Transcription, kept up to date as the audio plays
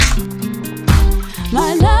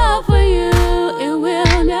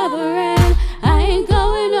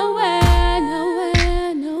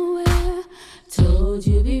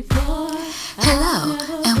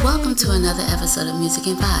episode of Music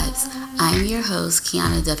and Vibes. I am your host,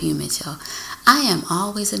 Kiana W. Mitchell. I am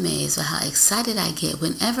always amazed by how excited I get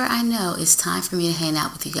whenever I know it's time for me to hang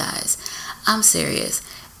out with you guys. I'm serious.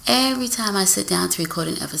 Every time I sit down to record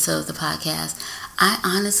an episode of the podcast, I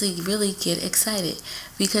honestly really get excited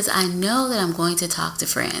because I know that I'm going to talk to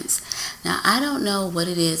friends. Now, I don't know what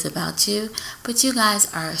it is about you, but you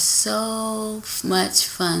guys are so much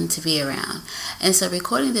fun to be around. And so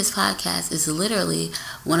recording this podcast is literally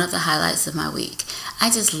one of the highlights of my week.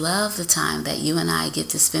 I just love the time that you and I get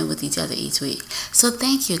to spend with each other each week. So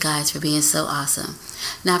thank you guys for being so awesome.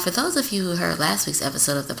 Now, for those of you who heard last week's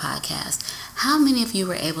episode of the podcast, how many of you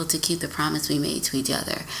were able to keep the promise we made to each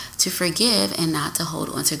other, to forgive and not to hold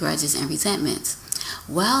on to grudges and resentments?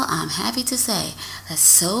 Well, I'm happy to say that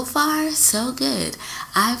so far, so good.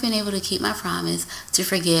 I've been able to keep my promise to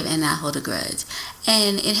forgive and not hold a grudge.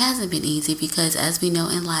 And it hasn't been easy because, as we know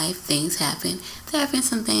in life, things happen. There have been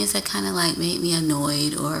some things that kind of made me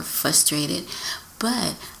annoyed or frustrated.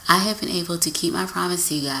 But I have been able to keep my promise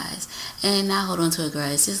to you guys and not hold on to a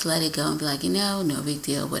grudge. Just let it go and be like, no big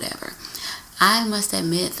deal, whatever. I must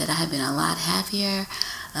admit that I have been a lot happier,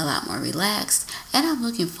 a lot more relaxed, and I'm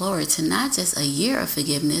looking forward to not just a year of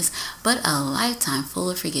forgiveness, but a lifetime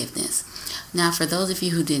full of forgiveness. Now, for those of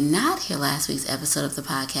you who did not hear last week's episode of the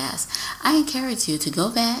podcast, I encourage you to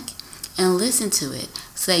go back and listen to it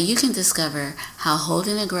so that you can discover how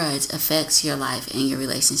holding a grudge affects your life and your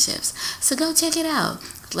relationships. So go check it out.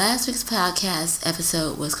 Last week's podcast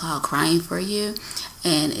episode was called Crying for You,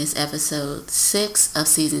 and it's episode 6 of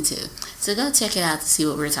season 2. So go check it out to see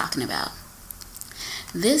what we're talking about.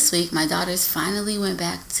 This week, my daughters finally went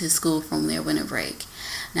back to school from their winter break.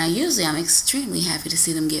 Now, usually I'm extremely happy to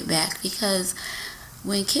see them get back because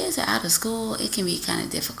when kids are out of school, it can be kind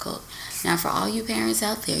of difficult. Now, for all you parents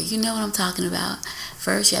out there, you know what I'm talking about.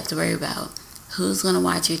 First, you have to worry about who's going to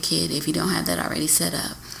watch your kid if you don't have that already set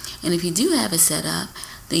up. And if you do have it set up,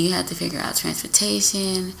 then you have to figure out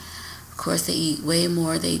transportation. Of course, they eat way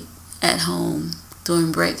more at home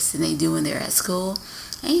during breaks than they do when they're at school.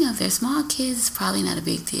 And if they're small kids, it's probably not a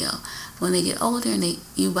big deal. When they get older and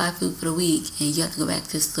you buy food for the week and you have to go back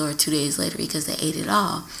to the store 2 days later because they ate it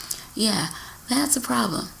all, yeah, that's a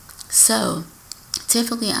problem. So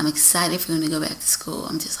typically I'm excited for them to go back to school.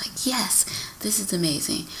 I'm just like, yes, this is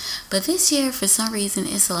amazing. But this year, for some reason,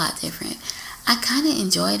 it's a lot different. I kind of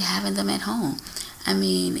enjoyed having them at home. I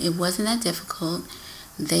mean, it wasn't that difficult.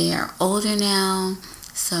 They are older now,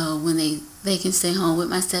 so when they can stay home with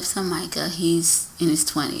my stepson Micah. He's in his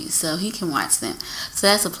 20s, so he can watch them. So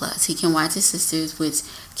that's a plus. He can watch his sisters, which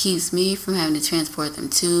keeps me from having to transport them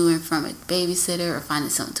to and from a babysitter or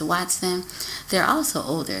finding something to watch them. They're also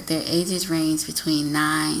older. Their ages range between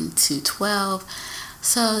 9 to 12,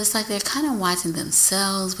 so it's like they're kind of watching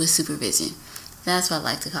themselves with supervision. That's what I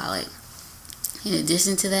like to call it. In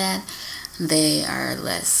addition to that, they are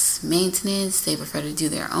less maintenance. They prefer to do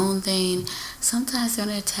their own thing. Sometimes they're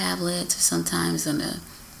on their tablets or sometimes on a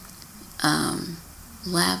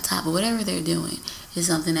laptop, or whatever they're doing is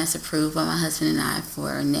something that's approved by my husband and I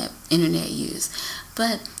for internet use.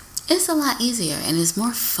 But it's a lot easier and it's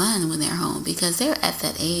more fun when they're home because they're at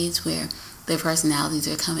that age where their personalities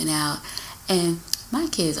are coming out. And my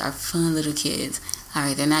kids are fun little kids. All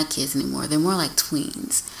right, they're not kids anymore. They're more like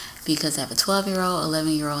tweens because I have a 12-year-old,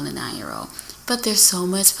 11-year-old, and a 9-year-old. But they're so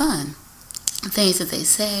much fun. Things that they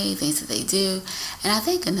say, things that they do. And I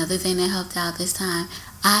think another thing that helped out this time,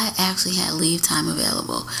 I actually had leave time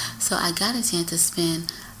available. So I got a chance to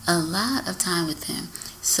spend a lot of time with them.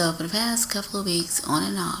 So for the past couple of weeks, on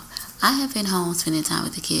and off, I have been home spending time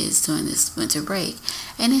with the kids during this winter break.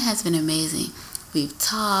 And it has been amazing. We've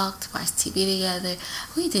talked, watched TV together.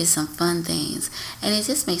 We did some fun things. And it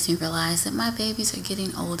just makes me realize that my babies are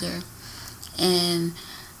getting older. And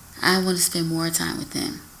I want to spend more time with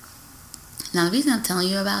them. Now, the reason I'm telling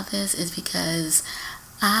you about this is because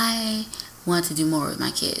I want to do more with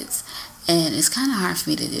my kids. And it's kind of hard for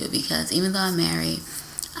me to do because even though I'm married,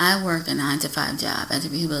 I work a 9-to-5 job as a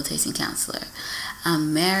rehabilitation counselor.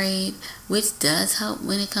 I'm married, which does help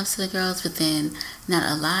when it comes to the girls, but then not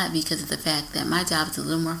a lot because of the fact that my job is a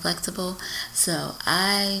little more flexible. So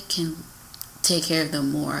I can take care of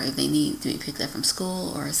them more if they need to be picked up from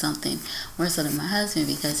school or something, more so than my husband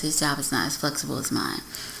because his job is not as flexible as mine.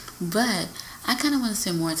 But I kind of want to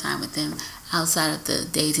spend more time with them outside of the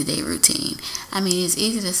day-to-day routine. I mean, it's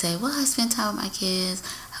easy to say, well, I spend time with my kids,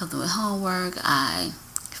 help them with homework, I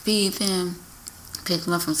feed them, pick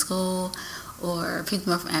them up from school, or pick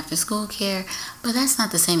them up from after school care, but that's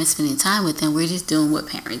not the same as spending time with them. We're just doing what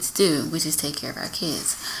parents do, which is take care of our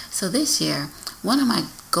kids. So this year, one of my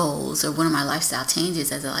goals, or one of my lifestyle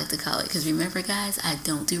changes, as I like to call it, because remember, guys, I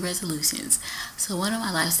don't do resolutions. So one of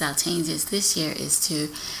my lifestyle changes this year is to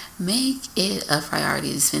make it a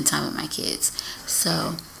priority to spend time with my kids.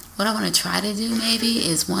 So what I want to try to do maybe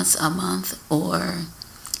is once a month, or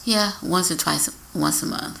once or twice, once a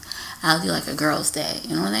month, I'll do like a girls' day.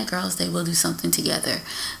 And on that girls' day, we'll do something together,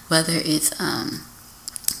 whether it's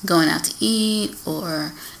going out to eat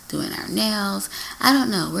or doing our nails. I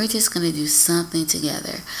don't know. We're just going to do something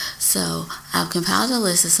together. So I've compiled a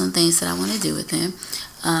list of some things that I want to do with them.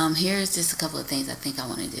 Here's just a couple of things I think I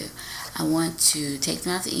want to do. I want to take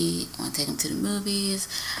them out to eat. I want to take them to the movies.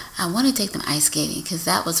 I want to take them ice skating, because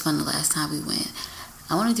that was fun the last time we went.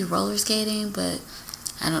 I want to do roller skating, but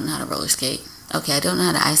I don't know how to roller skate. Okay, I don't know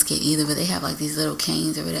how to ice skate either, but they have like these little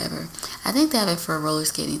canes or whatever. I think they have it for roller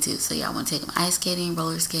skating too. So yeah, I want to take them ice skating,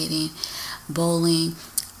 roller skating, bowling.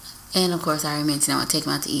 And of course, I already mentioned I want to take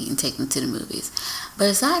them out to eat and take them to the movies. But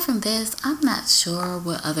aside from this, I'm not sure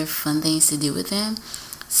what other fun things to do with them.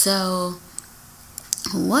 So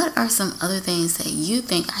what are some other things that you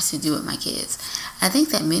think I should do with my kids? I think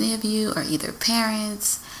that many of you are either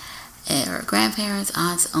parents or grandparents,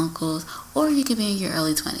 aunts, uncles, or you could be in your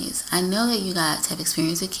early 20s. I know that you guys have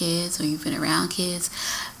experience with kids, or you've been around kids,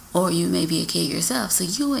 or you may be a kid yourself, so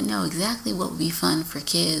you would know exactly what would be fun for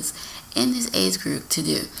kids in this age group to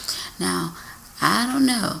do. Now, I don't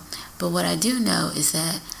know, but what I do know is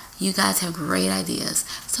that you guys have great ideas.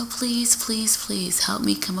 So please, please, please help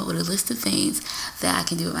me come up with a list of things that I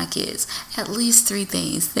can do with my kids. At least 3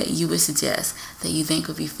 things that you would suggest that you think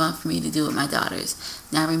would be fun for me to do with my daughters.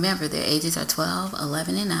 Now remember, their ages are 12,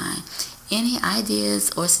 11, and 9. Any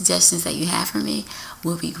ideas or suggestions that you have for me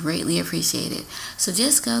will be greatly appreciated. So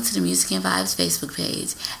just go to the Music and Vibes Facebook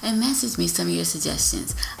page and message me some of your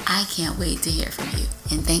suggestions. I can't wait to hear from you.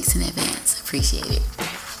 And thanks in advance. Appreciate it.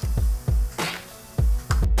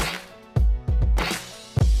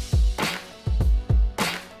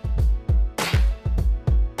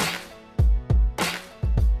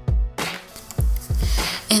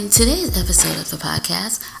 In today's episode of the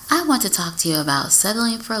podcast, I want to talk to you about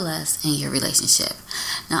settling for less in your relationship.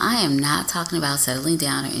 Now, I am not talking about settling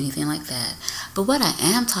down or anything like that, but what I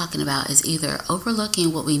am talking about is either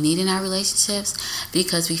overlooking what we need in our relationships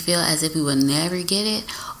because we feel as if we will never get it,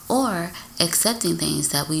 or accepting things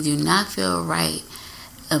that we do not feel right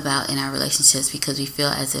about in our relationships because we feel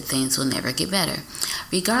as if things will never get better.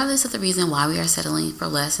 Regardless of the reason why we are settling for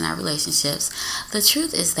less in our relationships, the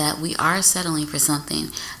truth is that we are settling for something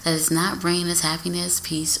that is not bringing us happiness,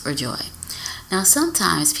 peace, or joy. Now,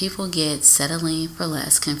 sometimes people get settling for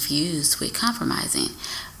less confused with compromising,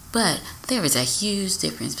 but there is a huge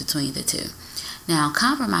difference between the two. Now,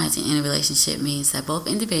 compromising in a relationship means that both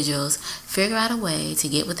individuals figure out a way to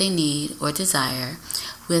get what they need or desire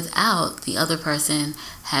without the other person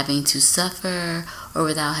having to suffer, or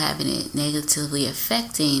without having it negatively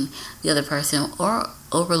affecting the other person or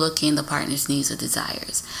overlooking the partner's needs or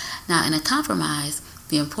desires. Now, in a compromise,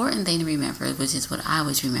 the important thing to remember, which is what I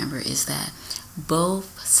always remember, is that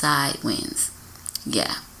both sides wins.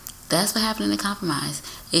 Yeah, that's what happened in a compromise.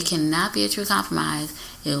 It cannot be a true compromise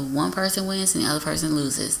if one person wins and the other person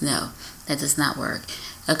loses. No, that does not work.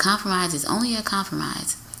 A compromise is only a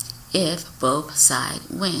compromise if both sides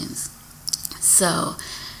wins. So,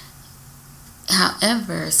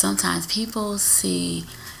 however, sometimes people see,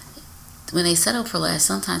 when they settle for less,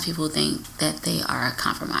 sometimes people think that they are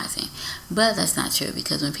compromising. But that's not true,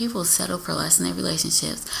 because when people settle for less in their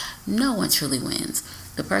relationships, no one truly wins.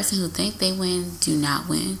 The person who think they win do not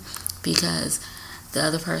win, because the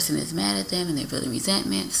other person is mad at them and they're feeling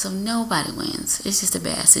resentment. So nobody wins. It's just a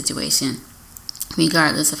bad situation,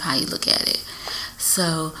 regardless of how you look at it.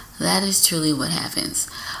 So that is truly what happens.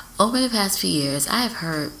 Over the past few years, I have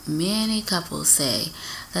heard many couples say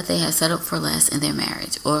that they have settled for less in their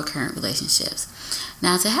marriage or current relationships.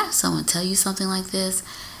 Now, to have someone tell you something like this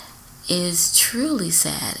is truly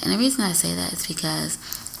sad. And the reason I say that is because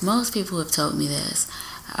most people who have told me this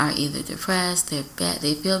are either depressed,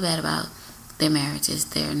 they feel bad about their marriages,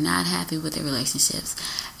 they're not happy with their relationships,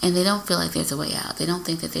 and they don't feel like there's a way out. They don't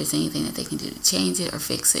think that there's anything that they can do to change it or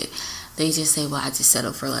fix it. They just say, well, I just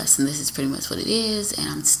settled for less, and this is pretty much what it is, and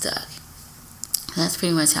I'm stuck. That's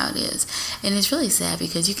pretty much how it is. And it's really sad,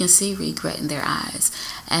 because you can see regret in their eyes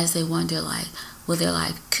as they wonder, like, what their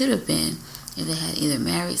life could have been if they had either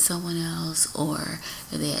married someone else, or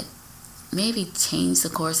if they had maybe changed the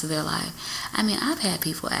course of their life. I mean, I've had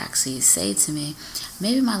people actually say to me,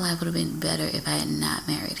 maybe my life would have been better if I had not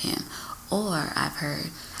married him. Or I've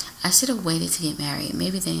heard, I should have waited to get married.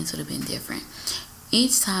 Maybe things would have been different.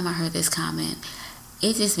 Each time I heard this comment,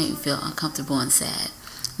 it just made me feel uncomfortable and sad.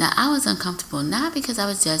 Now, I was uncomfortable not because I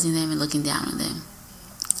was judging them and looking down on them.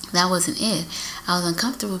 That wasn't it. I was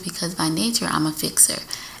uncomfortable because by nature I'm a fixer,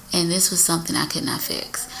 and this was something I could not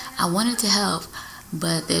fix. I wanted to help,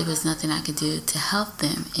 but there was nothing I could do to help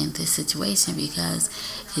them in this situation because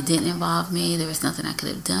it didn't involve me. There was nothing I could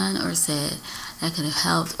have done or said that could have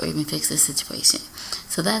helped or even fixed the situation.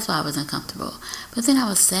 So that's why I was uncomfortable. But then I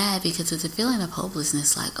was sad because it was a feeling of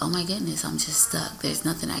hopelessness, like, oh my goodness, I'm just stuck. There's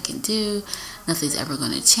nothing I can do. Nothing's ever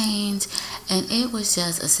going to change. And it was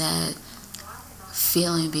just a sad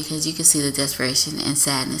feeling because you could see the desperation and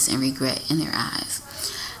sadness and regret in their eyes.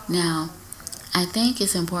 Now, I think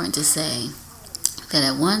it's important to say that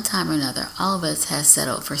at one time or another, all of us has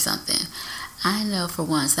settled for something. I know for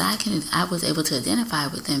once that I was able to identify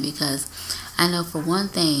with them because I know for one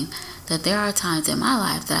thing that there are times in my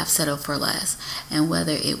life that I've settled for less. And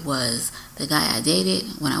whether it was the guy I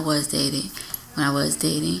dated when I was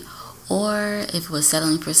dating, or if it was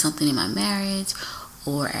settling for something in my marriage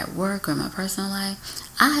or at work or in my personal life,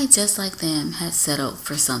 I, just like them, had settled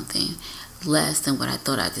for something less than what I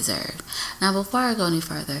thought I deserved. Now, before I go any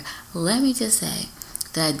further, let me just say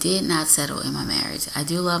that I did not settle in my marriage. I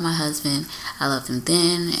do love my husband. I loved him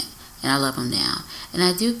then, and I love him now. And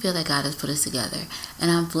I do feel that God has put us together, and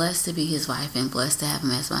I'm blessed to be his wife and blessed to have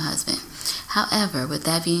him as my husband. However, with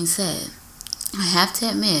that being said, I have to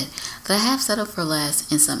admit that I have settled for less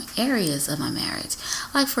in some areas of my marriage.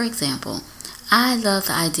 Like, for example, I love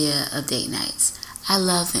the idea of date nights. I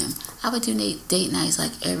love them. I would do date nights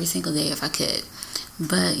like every single day if I could.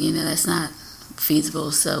 But, that's not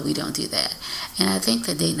feasible, so we don't do that. And I think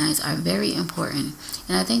that date nights are very important.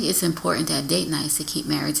 And I think it's important to have date nights to keep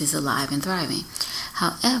marriages alive and thriving.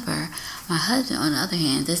 However, my husband, on the other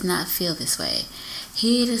hand, does not feel this way.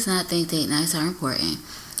 He does not think date nights are important.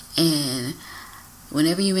 And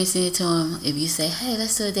whenever you mention it to him, if you say, hey,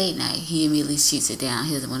 let's do a date night, he immediately shoots it down.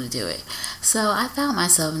 He doesn't want to do it. So I found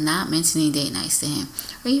myself not mentioning date nights to him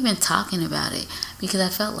or even talking about it because I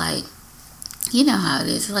felt like, you know how it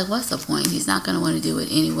is. It's like, what's the point? He's not going to want to do it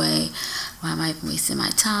anyway. Why am I even wasting my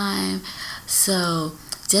time? So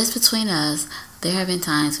just between us, there have been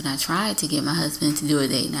times when I tried to get my husband to do a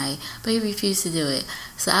date night, but he refused to do it.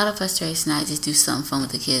 So out of frustration, I just do something fun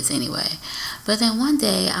with the kids anyway. But then one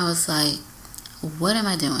day I was like, what am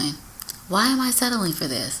I doing? Why am I settling for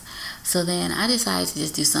this? So then I decided to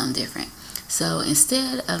just do something different. So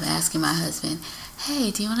instead of asking my husband, hey,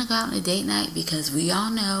 do you want to go out on a date night? Because we all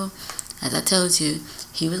know, as I told you,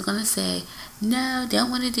 he was going to say, no,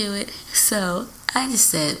 don't want to do it. So I just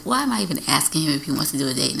said, why am I even asking him if he wants to do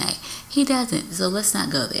a date night? He doesn't, so let's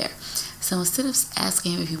not go there. So instead of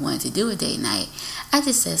asking him if he wanted to do a date night, I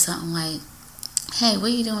just said something like, hey,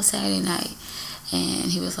 what are you doing Saturday night?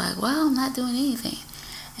 And he was like, well, I'm not doing anything.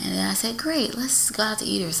 And then I said, great, let's go out to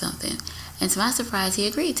eat or something. And to my surprise, he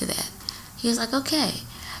agreed to that. He was like, okay.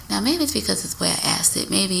 Now, maybe it's because of the way I asked it.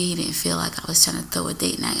 Maybe he didn't feel like I was trying to throw a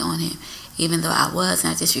date night on him, even though I was,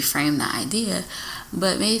 and I just reframed the idea.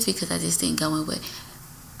 But maybe it's because I just didn't go in with,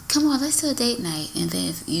 come on, let's do a date night. And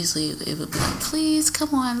then usually it would be like, please,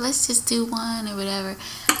 come on, let's just do one or whatever.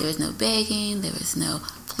 There was no begging. There was no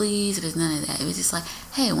please. There was none of that. It was just like,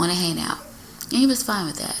 hey, I want to hang out. And he was fine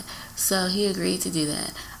with that. So he agreed to do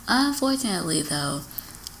that. Unfortunately, though,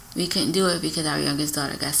 we couldn't do it because our youngest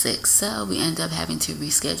daughter got sick. So we ended up having to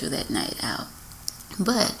reschedule that night out.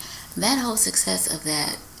 But that whole success of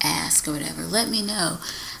that ask or whatever let me know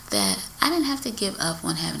that I didn't have to give up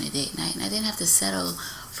on having a date night. And I didn't have to settle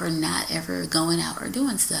for not ever going out or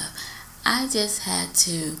doing stuff. I just had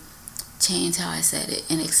to change how I said it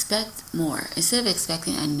and expect more. Instead of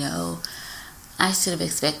expecting a no, I should have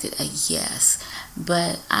expected a yes.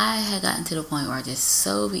 But I had gotten to the point where I just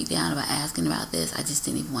so beat down about asking about this, I just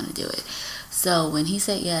didn't even want to do it. So when he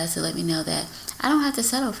said yes, it let me know that I don't have to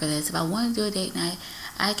settle for this. If I want to do a date night,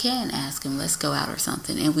 I can ask him, let's go out or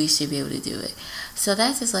something, and we should be able to do it. So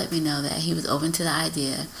that just let me know that he was open to the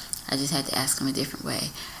idea. I just had to ask him a different way.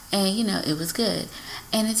 And, it was good.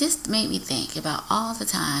 And it just made me think about all the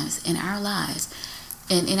times in our lives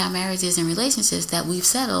and in our marriages and relationships that we've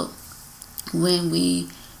settled when we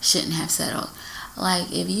shouldn't have settled.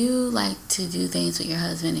 Like, if you like to do things with your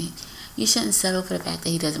husband, you shouldn't settle for the fact that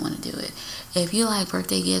he doesn't want to do it. If you like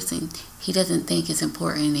birthday gifts and he doesn't think it's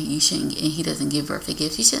important and he doesn't give birthday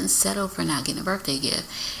gifts, you shouldn't settle for not getting a birthday gift.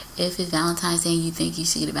 If it's Valentine's Day and you think you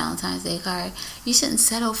should get a Valentine's Day card, you shouldn't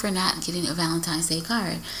settle for not getting a Valentine's Day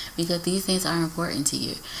card because these things are important to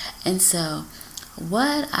you. And so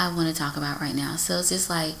what I want to talk about right now, so it's just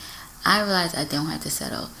like, I realize I don't have to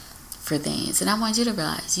settle for things. And I want you to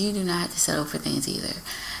realize you do not have to settle for things either.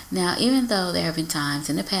 Now, even though there have been times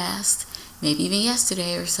in the past, maybe even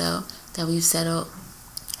yesterday or so, that we've settled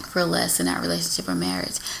for less in our relationship or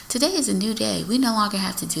marriage. Today is a new day. We no longer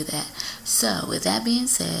have to do that. So, with that being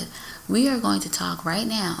said, we are going to talk right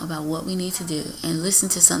now about what we need to do and listen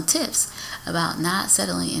to some tips about not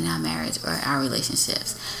settling in our marriage or our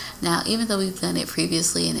relationships. Now, even though we've done it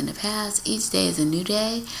previously and in the past, each day is a new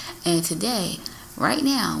day, and today, right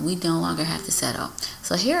now, we no longer have to settle.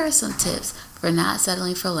 So here are some tips for not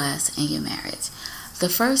settling for less in your marriage. The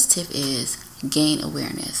first tip is gain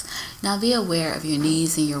awareness. Now, be aware of your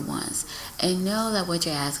needs and your wants, and know that what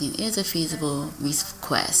you're asking is a feasible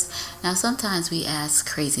request. Now, sometimes we ask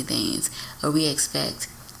crazy things or we expect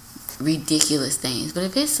ridiculous things, but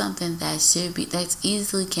if it's something that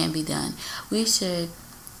easily can be done, we should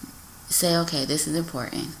say, okay, this is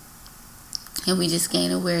important. And we just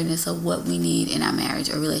gain awareness of what we need in our marriage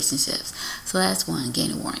or relationships. So that's one,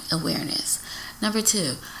 gain awareness. Number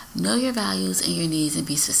two, know your values and your needs and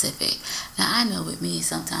be specific. Now, I know with me,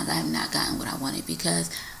 sometimes I have not gotten what I wanted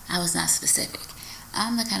because I was not specific.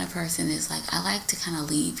 I'm the kind of person that's like, I like to kind of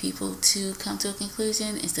lead people to come to a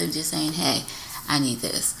conclusion instead of just saying, hey, I need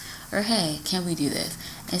this. Or, hey, can we do this?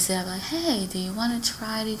 Instead of like, hey, do you want to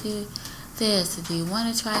try to do this? Or do you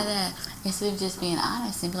want to try that? Instead of just being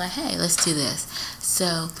honest and be like, hey, let's do this.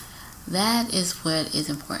 So that is what is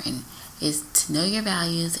important, is to know your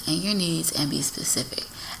values and your needs and be specific.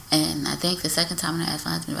 And I think the second time when I asked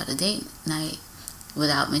my husband about a date night,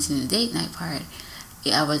 without mentioning the date night part,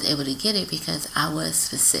 I was able to get it because I was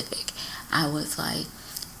specific. I was like,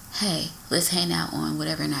 hey, let's hang out on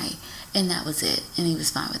whatever night. And that was it. And he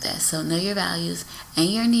was fine with that. So know your values and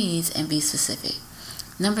your needs and be specific.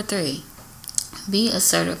 Number three, be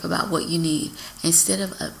assertive about what you need instead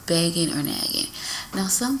of begging or nagging. Now,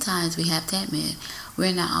 sometimes we have to admit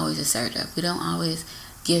we're not always assertive. We don't always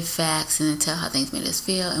give facts and then tell how things made us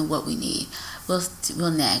feel and what we need.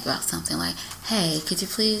 We'll nag about something like, hey, could you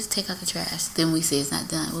please take out the trash? Then we say it's not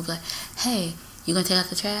done. We'll be like, hey, you gonna take out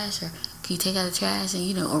the trash? Or can you take out the trash?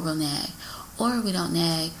 And or we'll nag. Or we don't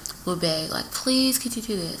nag, we'll beg, like, please, could you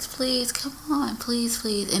do this? Please, come on, please,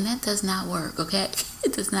 please. And that does not work, okay?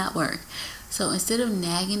 It does not work. So instead of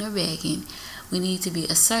nagging or begging, we need to be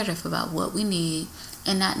assertive about what we need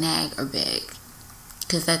and not nag or beg,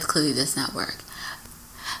 because that clearly does not work.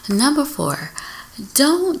 Number four,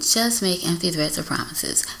 don't just make empty threats or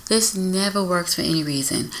promises. This never works for any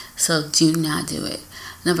reason, so do not do it.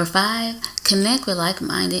 Number five, connect with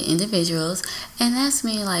like-minded individuals, and that's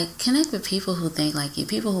me, like, connect with people who think like you,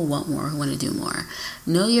 people who want more, who want to do more.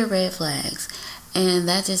 Know your red flags, and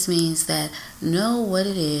that just means that know what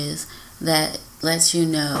it is that lets you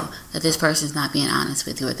know that this person is not being honest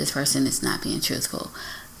with you or this person is not being truthful,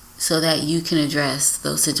 so that you can address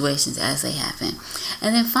those situations as they happen.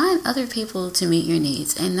 And then find other people to meet your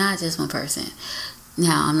needs and not just one person.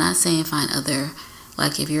 Now, I'm not saying find other,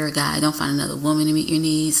 like if you're a guy, don't find another woman to meet your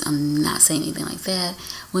needs. I'm not saying anything like that.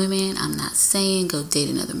 Women, I'm not saying go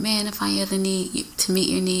date another man to find your other need, to meet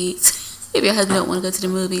your needs. If your husband don't want to go to the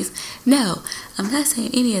movies. No, I'm not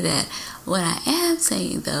saying any of that. What I am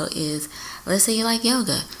saying, though, is let's say you like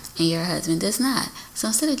yoga and your husband does not. So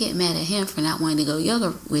instead of getting mad at him for not wanting to go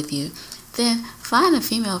yoga with you, then find a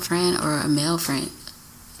female friend or a male friend.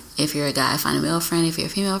 If you're a guy, find a male friend. If you're a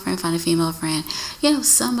female friend, find a female friend.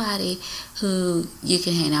 Somebody who you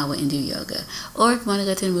can hang out with and do yoga. Or if you want to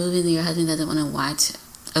go to the movies and your husband doesn't want to watch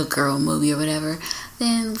a girl movie or whatever,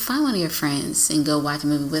 then find one of your friends and go watch a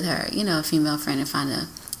movie with her. A female friend, and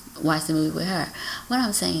watch the movie with her. What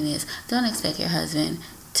I'm saying is, don't expect your husband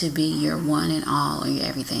to be your one and all or your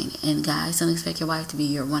everything. And guys, don't expect your wife to be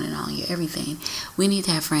your one and all and your everything. We need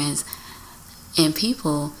to have friends and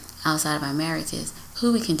people outside of our marriages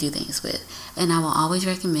who we can do things with. And I will always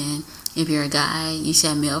recommend, if you're a guy, you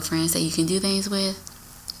should have male friends that you can do things with.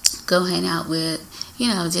 Go hang out with,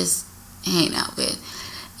 just hang out with.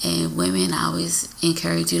 And women, I always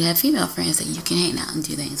encourage you to have female friends that you can hang out and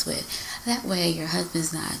do things with. That way your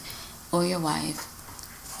husband's not, or your wife,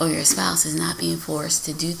 or your spouse is not being forced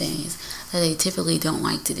to do things that they typically don't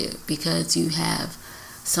like to do because you have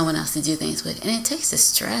someone else to do things with. And it takes the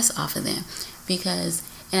stress off of them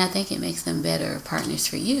and I think it makes them better partners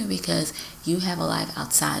for you because you have a life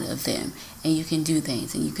outside of them and you can do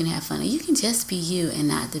things and you can have fun and you can just be you and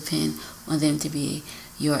not depend on them to be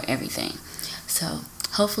your everything. So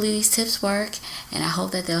hopefully these tips work, and I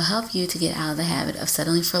hope that they'll help you to get out of the habit of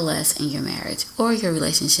settling for less in your marriage or your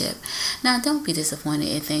relationship. Now, don't be disappointed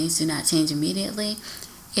if things do not change immediately.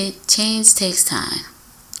 Change takes time.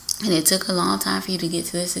 And it took a long time for you to get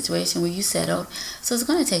to this situation where you settled, so it's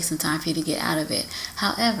going to take some time for you to get out of it.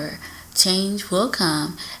 However, change will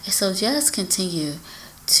come, and so just continue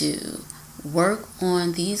to work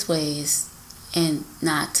on these ways and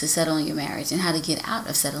not to settle in your marriage, and how to get out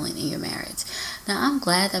of settling in your marriage. Now, I'm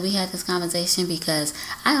glad that we had this conversation because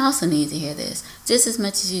I also need to hear this just as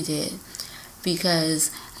much as you did, because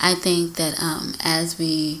I think that as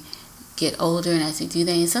we get older and as we do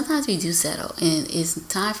things, sometimes we do settle, and it's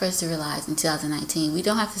time for us to realize in 2019 we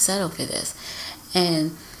don't have to settle for this.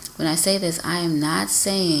 And when I say this, I am not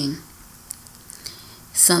saying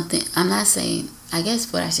I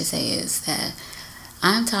guess what I should say is that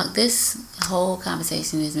this whole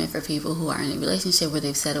conversation is meant for people who are in a relationship where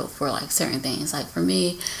they've settled for like certain things. Like for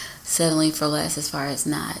me, settling for less as far as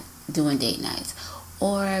not doing date nights.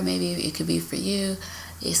 Or maybe it could be for you,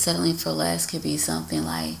 settling for less could be something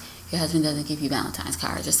like your husband doesn't give you Valentine's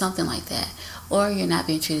cards or something like that. Or you're not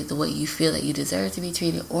being treated the way you feel that you deserve to be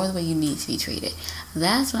treated or the way you need to be treated.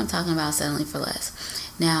 That's what I'm talking about, settling for less.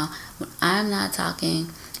 Now, I'm not talking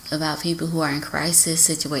about people who are in crisis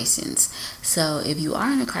situations. So if you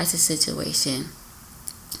are in a crisis situation,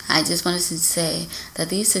 I just wanted to say that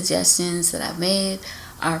these suggestions that I've made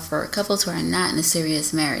are for couples who are not in a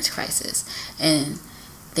serious marriage crisis and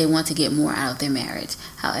they want to get more out of their marriage.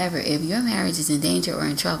 However, if your marriage is in danger or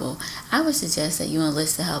in trouble, I would suggest that you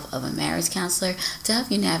enlist the help of a marriage counselor to help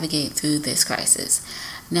you navigate through this crisis.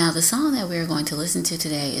 Now, the song that we're going to listen to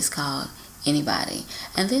today is called Anybody.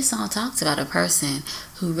 And this song talks about a person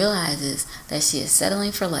who realizes that she is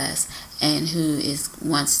settling for less and who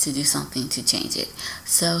wants to do something to change it.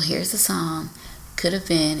 So here's the song, Could Have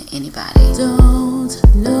Been Anybody. Don't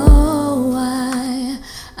know why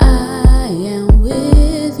I am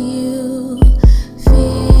with you,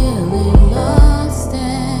 feeling lost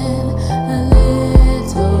and a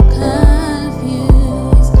little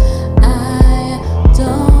confused. I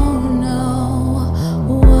don't know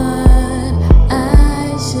what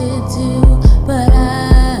I should do, but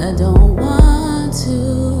I don't want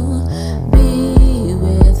to be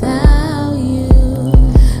without you.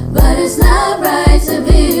 But it's not right to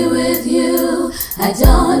be with you. I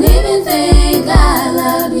don't even think I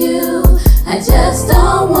love you. I just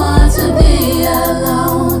don't want to be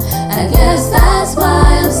alone. I guess that's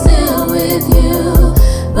why I'm still with you.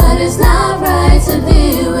 But it's not right to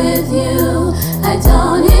be with you. I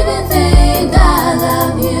don't even think I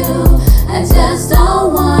love you. I just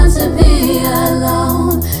don't want to be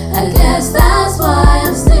alone. I guess that's why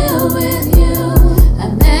I'm still with you. I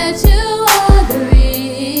met you on the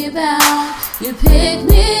rebound. You picked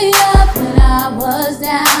me up when I was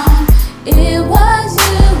down. It was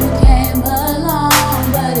you who came along,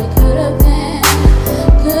 but it could have been.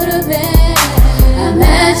 I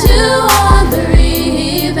met you on the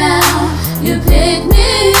rebound. You picked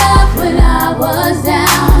me up when I was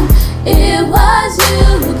down. It was you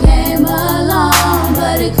who came along,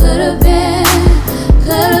 but it could have been.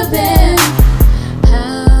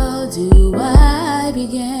 How do I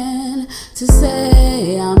begin to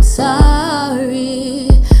say I'm sorry?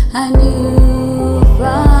 I knew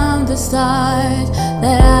from the start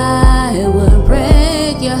that I would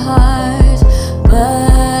break your heart,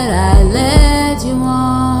 but I led you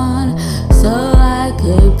on so I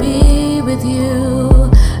could be with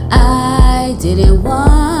you. I didn't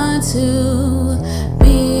want to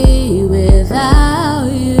be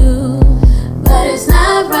without you, but it's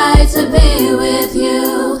not right to be with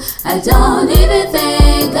you. I don't even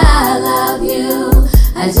think I love you.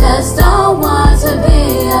 I just don't want to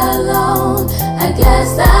be alone. I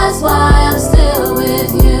guess that's why I'm still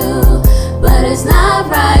with you. But it's not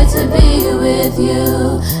right to be with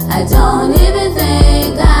you. I don't even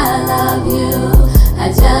think I love you. I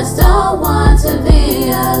just don't want to be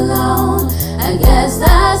alone. I guess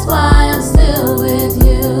that's why I'm still with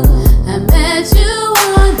you. I met you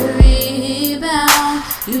on the rebound.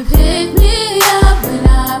 You picked me up when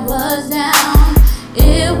I was down.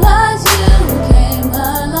 It was you who came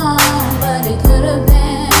along, but it could have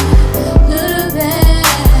been.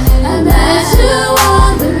 I met you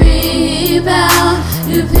on the rebound.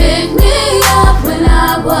 You picked me up when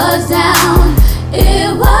I was down.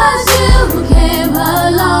 It was you who came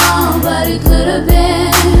along, but it could have been.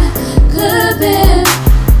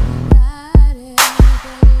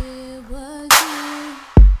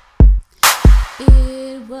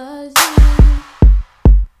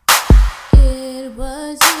 It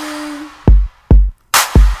was you.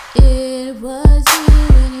 It was you,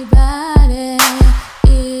 anybody.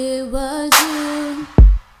 It was you.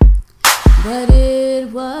 But it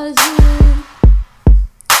was you.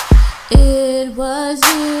 It was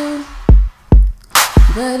you.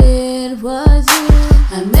 But it was you.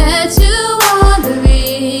 I met you on the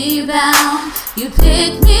rebound. You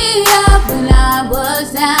picked me up when I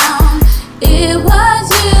was down. It was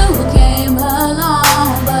you who came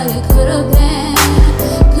along, but it could have been.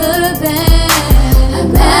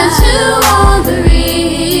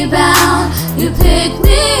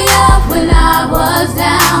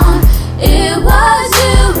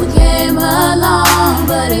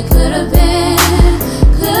 Could've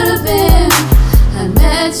been. I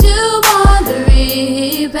met you on the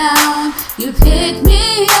rebound. You picked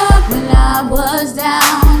me up when I was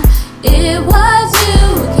down. It was you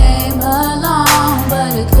who came along,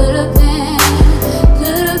 but it could've been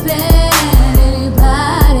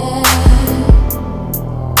anybody.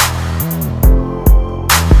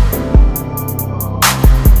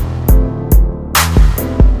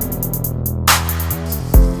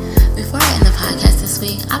 Before I end the podcast this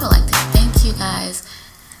week, I would like to thank you guys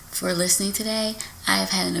for listening today. I have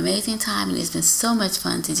had an amazing time and it's been so much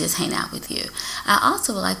fun to just hang out with you. I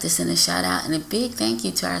also would like to send a shout out and a big thank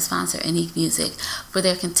you to our sponsor, Unique Music, for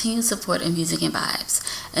their continued support of Music and Vibes.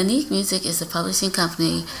 Unique Music is a publishing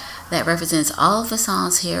company that represents all of the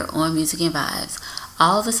songs here on Music and Vibes.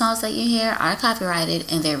 All of the songs that you hear are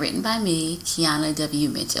copyrighted and they're written by me, Kiana W.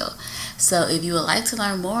 Mitchell. So if you would like to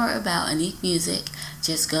learn more about Unique Music,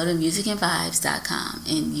 just go to musicandvibes.com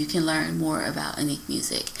and you can learn more about Unique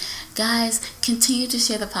Music. Guys, continue to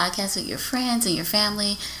share the podcast with your friends and your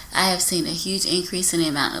family. I have seen a huge increase in the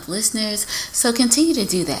amount of listeners, so continue to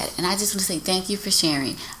do that. And I just want to say thank you for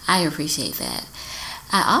sharing. I appreciate that.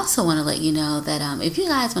 I also want to let you know that if you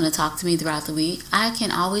guys want to talk to me throughout the week, I can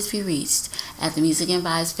always be reached at the Music and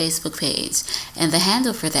Vibes Facebook page. And the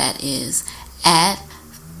handle for that is at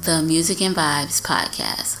the Music and Vibes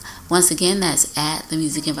Podcast. Once again, that's at the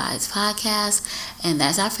Music and Vibes Podcast, and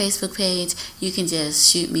that's our Facebook page. You can just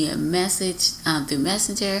shoot me a message through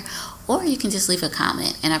Messenger, or you can just leave a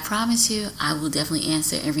comment, and I promise you, I will definitely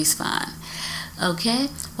answer and respond. Okay?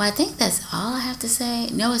 Well, I think that's all I have to say.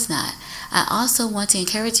 No, it's not. I also want to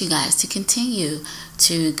encourage you guys to continue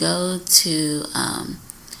to go to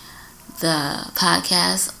the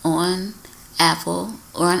podcast on Apple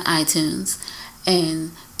or on iTunes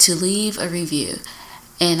and to leave a review.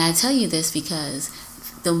 And I tell you this because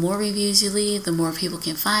the more reviews you leave, the more people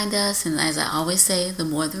can find us. And as I always say, the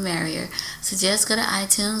more the merrier. So just go to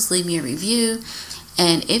iTunes, leave me a review.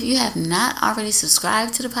 And if you have not already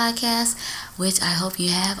subscribed to the podcast, which I hope you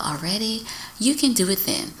have already, you can do it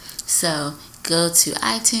then. So go to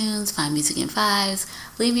iTunes, find Music and Vibes,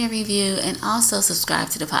 leave me a review, and also subscribe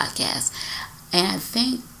to the podcast. And I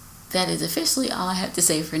think that is officially all I have to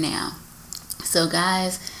say for now. So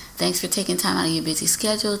guys, thanks for taking time out of your busy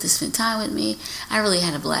schedule to spend time with me. I really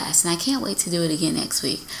had a blast, and I can't wait to do it again next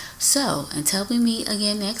week. So, until we meet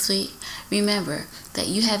again next week, remember that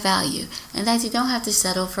you have value and that you don't have to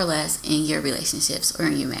settle for less in your relationships or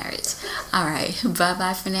in your marriage. All right,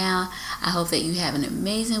 bye-bye for now. I hope that you have an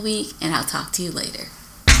amazing week, and I'll talk to you later.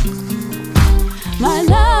 My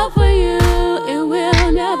love for you, it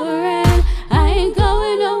will never end. I ain't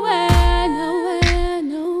going nowhere.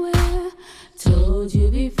 Told you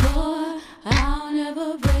before.